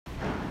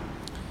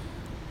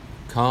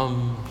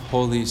Come,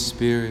 Holy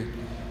Spirit,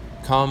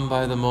 come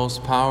by the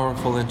most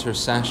powerful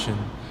intercession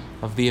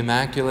of the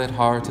Immaculate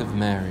Heart of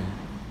Mary,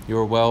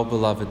 your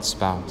well-beloved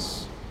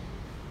spouse.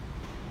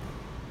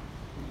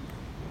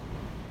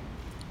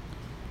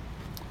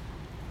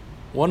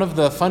 One of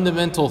the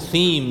fundamental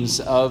themes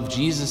of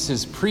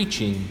Jesus'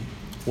 preaching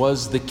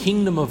was the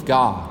kingdom of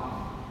God.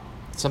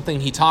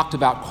 Something he talked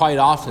about quite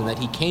often, that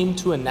he came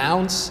to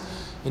announce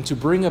and to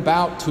bring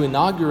about, to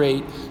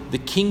inaugurate the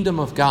kingdom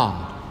of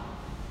God.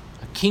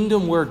 A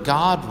kingdom where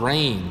God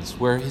reigns,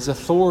 where his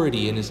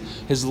authority and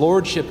his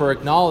lordship are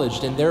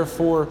acknowledged, and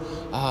therefore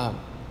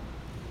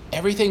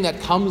everything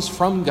that comes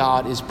from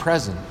God is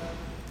present.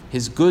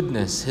 His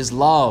goodness, his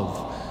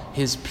love,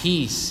 his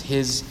peace,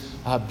 his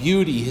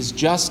beauty, his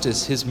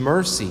justice, his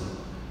mercy,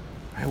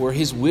 right? Where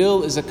his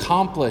will is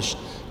accomplished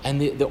and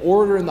the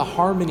order and the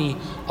harmony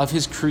of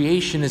his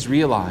creation is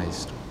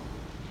realized.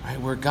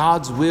 Right? Where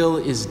God's will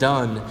is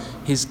done,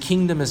 his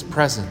kingdom is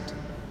present.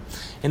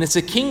 And it's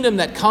a kingdom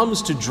that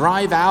comes to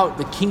drive out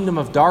the kingdom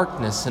of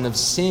darkness and of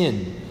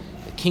sin,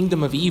 the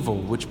kingdom of evil,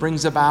 which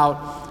brings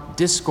about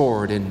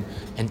discord and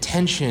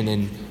tension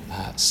and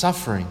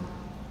suffering.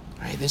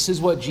 Right? This is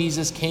what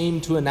Jesus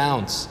came to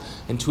announce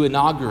and to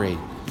inaugurate,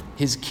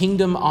 his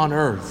kingdom on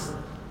earth.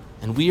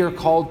 And we are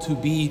called to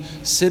be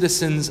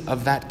citizens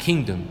of that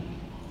kingdom.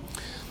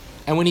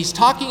 And when he's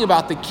talking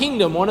about the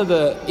kingdom, one of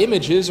the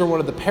images or one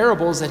of the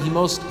parables that he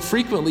most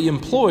frequently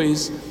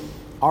employs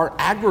are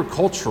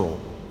agricultural.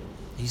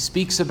 He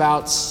speaks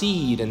about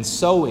seed and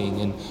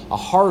sowing and a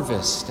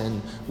harvest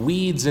and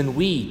weeds and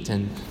wheat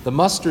and the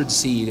mustard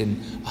seed.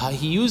 And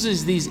he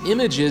uses these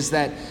images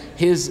that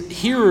his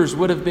hearers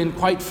would have been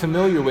quite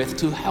familiar with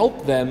to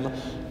help them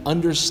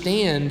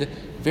understand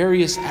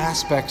various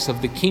aspects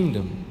of the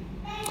kingdom.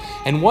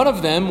 And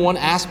one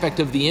aspect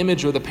of the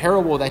image or the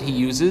parable that he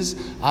uses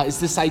is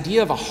this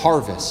idea of a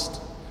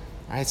harvest.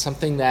 Right?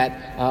 Something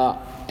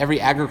that every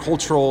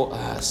agricultural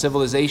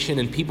civilization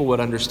and people would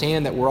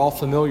understand, that we're all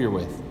familiar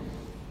with.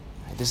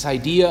 This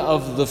idea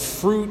of the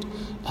fruit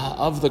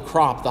of the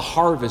crop, the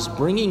harvest,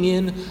 bringing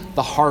in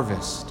the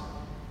harvest.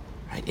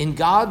 Right? In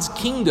God's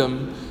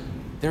kingdom,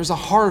 there's a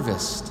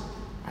harvest,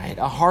 right?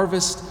 A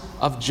harvest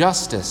of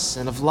justice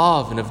and of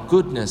love and of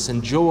goodness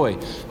and joy.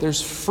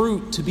 There's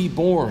fruit to be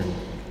born,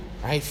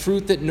 right?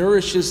 Fruit that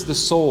nourishes the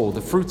soul,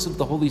 the fruits of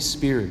the Holy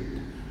Spirit.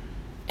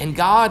 And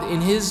God, in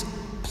his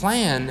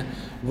plan,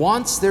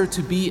 wants there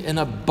to be an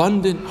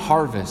abundant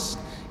harvest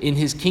in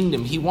his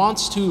kingdom. He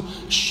wants to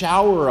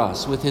shower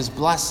us with his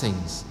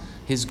blessings,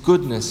 his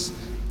goodness,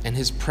 and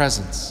his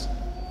presence.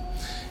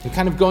 And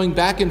kind of going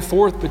back and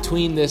forth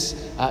between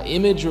this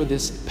image or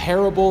this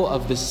parable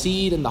of the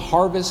seed and the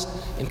harvest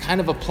and kind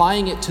of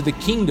applying it to the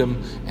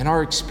kingdom and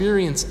our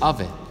experience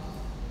of it.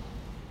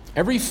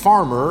 Every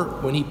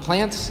farmer, when he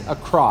plants a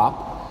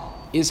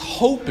crop, is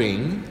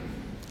hoping,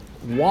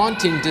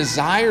 wanting,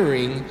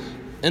 desiring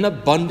an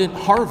abundant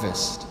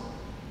harvest.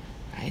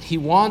 He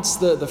wants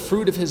the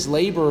fruit of his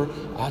labor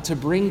to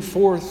bring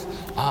forth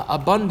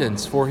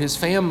abundance for his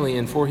family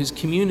and for his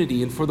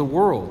community and for the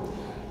world.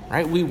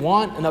 Right? We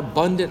want an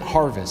abundant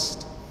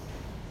harvest.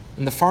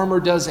 And the farmer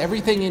does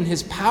everything in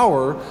his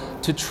power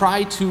to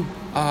try to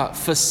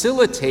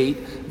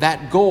facilitate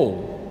that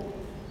goal,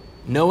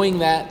 knowing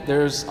that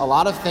there's a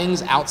lot of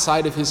things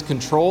outside of his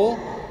control,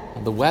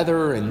 the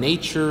weather and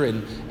nature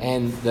and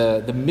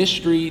the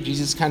mystery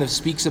Jesus kind of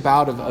speaks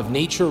about of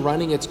nature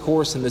running its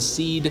course and the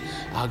seed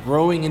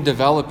growing and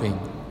developing.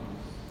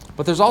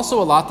 But there's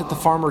also a lot that the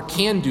farmer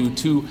can do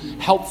to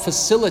help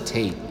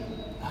facilitate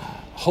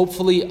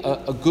hopefully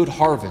a good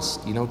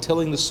harvest,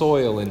 tilling the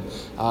soil and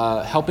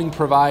helping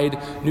provide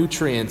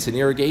nutrients and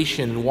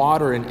irrigation and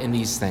water and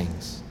these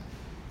things.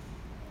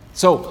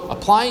 So,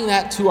 applying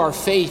that to our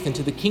faith and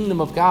to the kingdom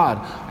of God,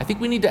 I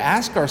think we need to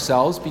ask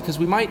ourselves, because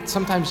we might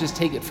sometimes just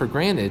take it for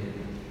granted,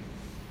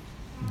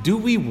 do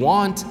we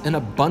want an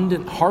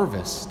abundant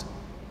harvest?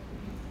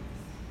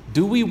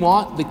 Do we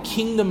want the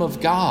kingdom of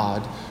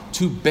God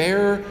to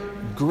bear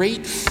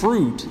great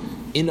fruit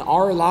in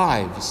our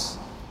lives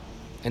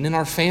and in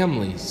our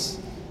families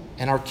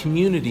and our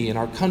community and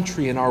our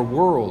country and our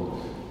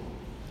world?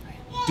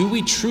 Do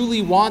we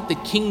truly want the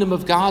kingdom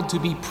of God to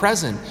be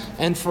present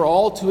and for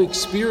all to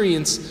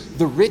experience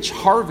the rich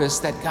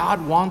harvest that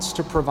God wants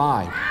to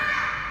provide?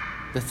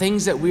 The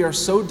things that we are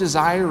so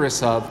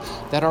desirous of,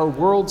 that our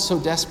world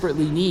so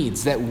desperately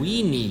needs, that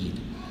we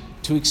need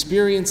to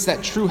experience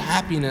that true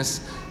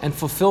happiness and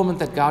fulfillment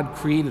that God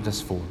created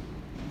us for.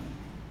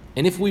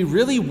 And if we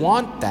really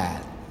want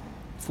that,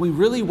 if we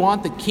really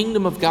want the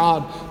kingdom of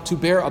God to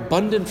bear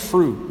abundant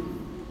fruit,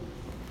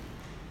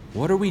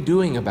 what are we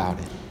doing about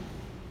it?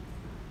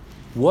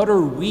 What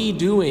are we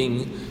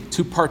doing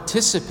to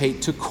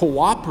participate, to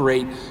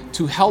cooperate,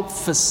 to help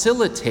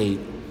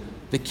facilitate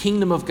the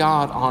kingdom of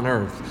God on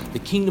earth, the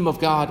kingdom of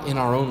God in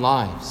our own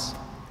lives?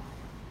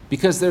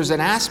 Because there's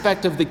an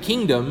aspect of the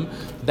kingdom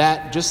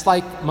that, just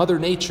like Mother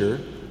Nature,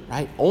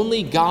 right,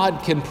 only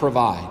God can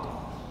provide.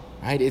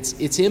 Right?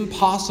 It's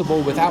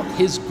impossible without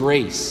his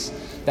grace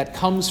that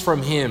comes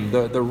from him,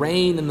 the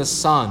rain and the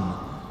sun.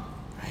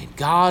 Right?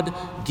 God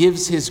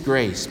gives his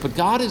grace, but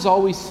God is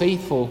always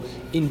faithful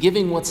in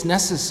giving what's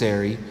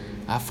necessary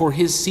for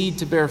his seed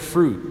to bear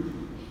fruit.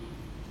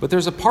 But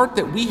there's a part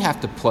that we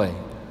have to play.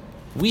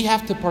 We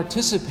have to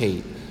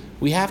participate.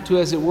 We have to,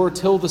 as it were,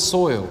 till the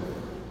soil,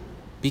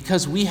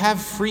 because we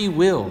have free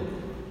will.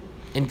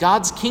 And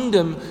God's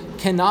kingdom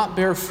cannot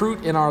bear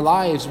fruit in our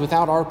lives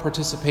without our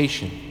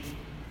participation.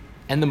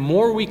 And the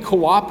more we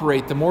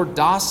cooperate, the more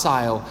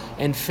docile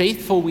and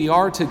faithful we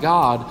are to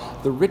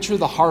God, the richer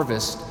the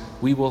harvest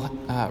we will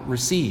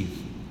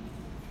receive.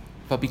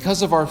 But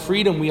because of our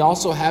freedom, we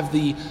also have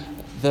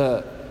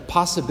the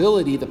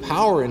possibility, the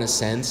power in a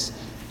sense,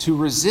 to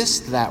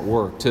resist that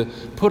work, to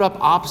put up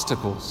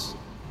obstacles.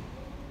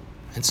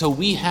 And so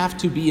we have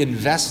to be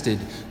invested,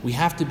 we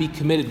have to be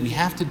committed, we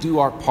have to do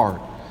our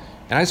part.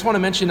 And I just want to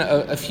mention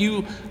a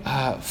few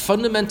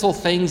fundamental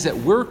things that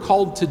we're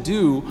called to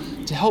do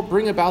to help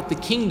bring about the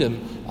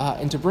kingdom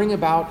and to bring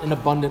about an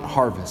abundant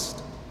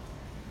harvest.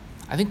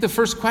 I think the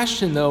first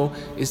question, though,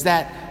 is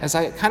that, as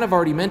I kind of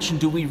already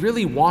mentioned, do we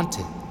really want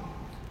it?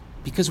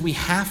 Because we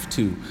have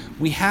to.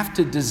 We have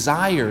to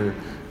desire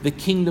the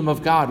kingdom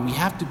of God. We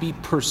have to be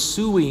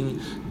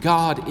pursuing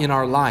God in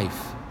our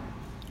life.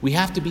 We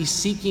have to be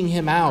seeking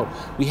him out.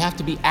 We have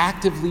to be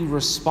actively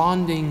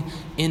responding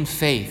in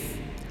faith.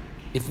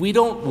 If we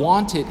don't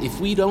want it, if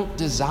we don't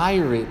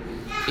desire it,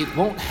 it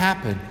won't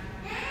happen.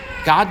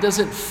 God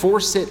doesn't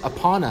force it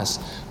upon us.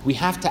 We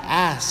have to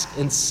ask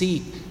and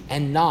seek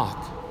and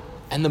knock.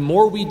 And the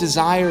more we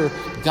desire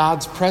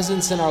God's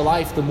presence in our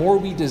life, the more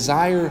we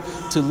desire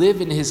to live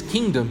in his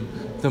kingdom,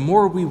 the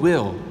more we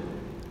will,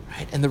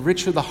 right? And the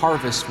richer the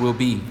harvest will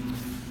be.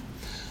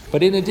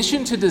 But in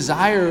addition to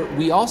desire,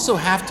 we also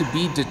have to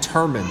be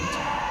determined.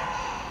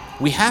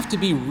 We have to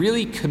be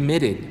really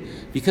committed,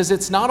 because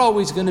it's not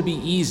always going to be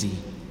easy.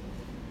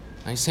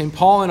 St.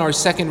 Paul in our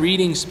second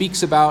reading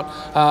speaks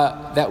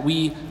about that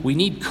we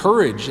need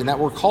courage and that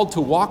we're called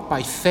to walk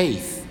by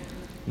faith,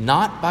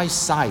 not by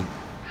sight.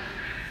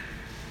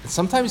 And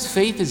sometimes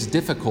faith is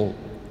difficult.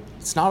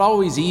 It's not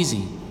always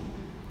easy,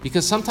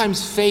 because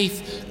sometimes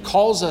faith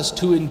calls us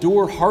to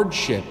endure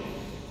hardship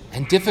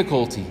and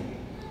difficulty.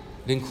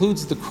 It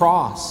includes the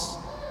cross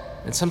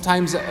and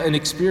sometimes an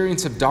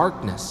experience of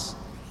darkness.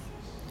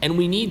 And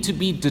we need to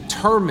be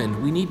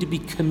determined. We need to be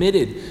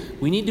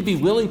committed. We need to be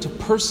willing to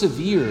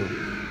persevere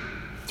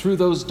through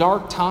those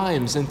dark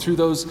times and through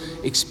those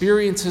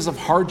experiences of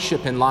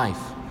hardship in life.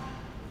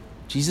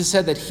 Jesus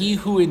said that he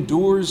who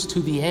endures to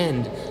the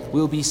end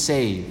will be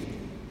saved.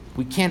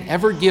 We can't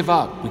ever give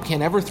up. We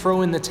can't ever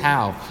throw in the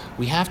towel.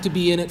 We have to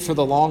be in it for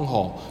the long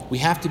haul. We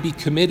have to be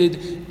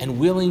committed and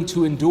willing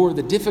to endure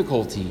the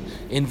difficulty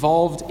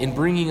involved in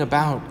bringing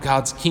about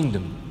God's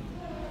kingdom.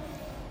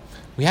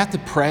 We have to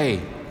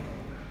pray.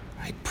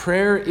 Right?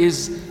 Prayer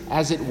is,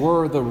 as it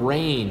were, the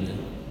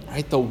rain,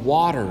 right? The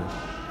water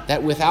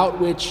that without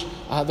which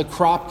the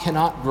crop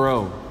cannot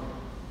grow.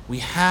 We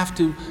have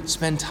to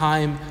spend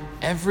time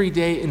every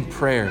day in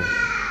prayer.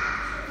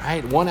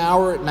 Right? 1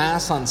 hour at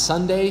Mass on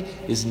Sunday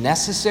is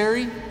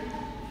necessary,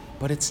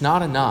 but it's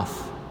not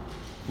enough.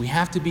 We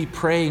have to be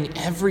praying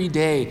every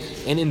day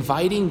and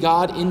inviting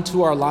God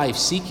into our life,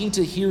 seeking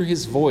to hear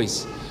his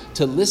voice,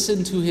 to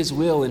listen to his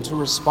will, and to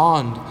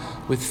respond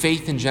with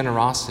faith and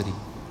generosity.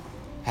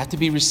 Have to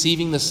be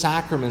receiving the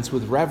sacraments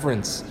with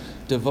reverence,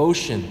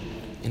 devotion,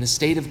 in a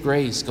state of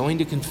grace, going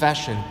to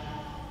confession.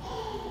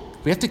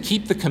 We have to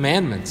keep the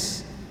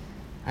commandments.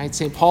 Right?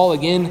 St. Paul,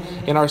 again,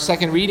 in our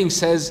second reading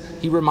says,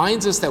 he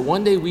reminds us that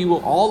one day we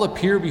will all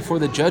appear before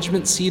the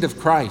judgment seat of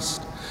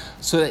Christ,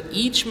 so that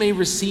each may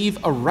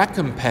receive a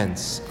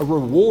recompense, a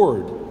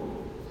reward.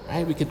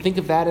 Right? We could think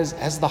of that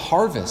as the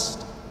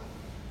harvest.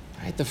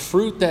 Right? The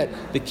fruit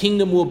that the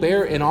kingdom will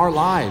bear in our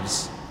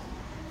lives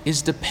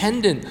is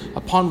dependent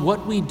upon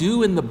what we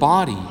do in the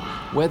body,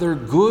 whether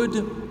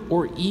good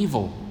or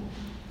evil.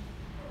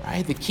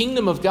 Right? The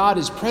kingdom of God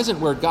is present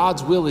where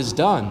God's will is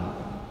done.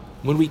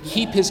 When we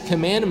keep his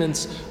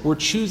commandments, we're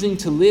choosing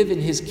to live in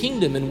his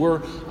kingdom, and we're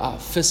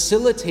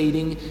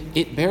facilitating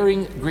it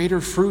bearing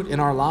greater fruit in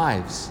our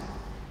lives.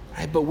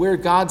 Right? But where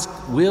God's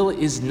will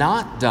is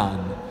not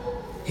done,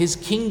 his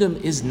kingdom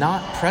is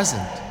not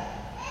present.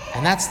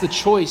 And that's the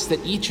choice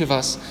that each of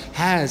us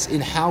has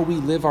in how we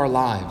live our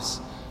lives,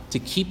 to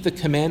keep the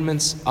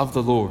commandments of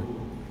the Lord.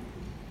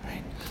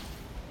 Right?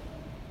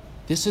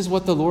 This is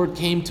what the Lord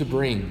came to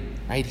bring,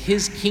 right?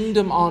 His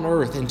kingdom on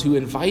earth, and to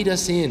invite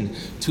us in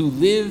to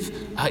live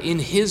in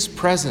his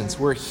presence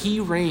where he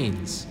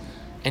reigns,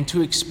 and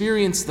to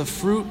experience the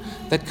fruit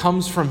that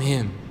comes from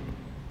him.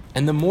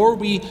 And the more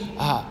we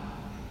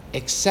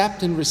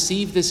accept and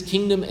receive this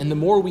kingdom, and the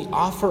more we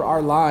offer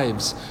our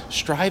lives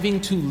striving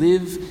to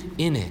live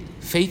in it,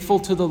 faithful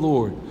to the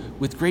Lord,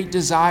 with great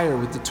desire,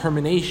 with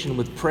determination,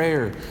 with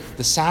prayer,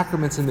 the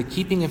sacraments, and the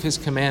keeping of his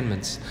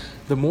commandments,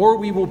 the more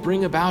we will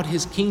bring about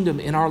his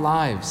kingdom in our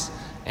lives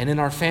and in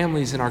our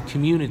families and our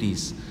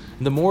communities.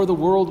 And the more the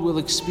world will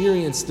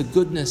experience the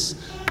goodness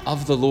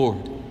of the Lord,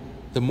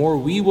 the more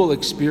we will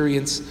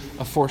experience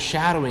a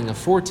foreshadowing, a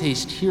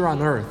foretaste here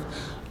on earth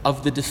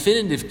of the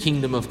definitive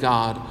kingdom of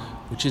God,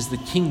 which is the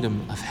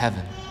kingdom of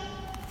heaven.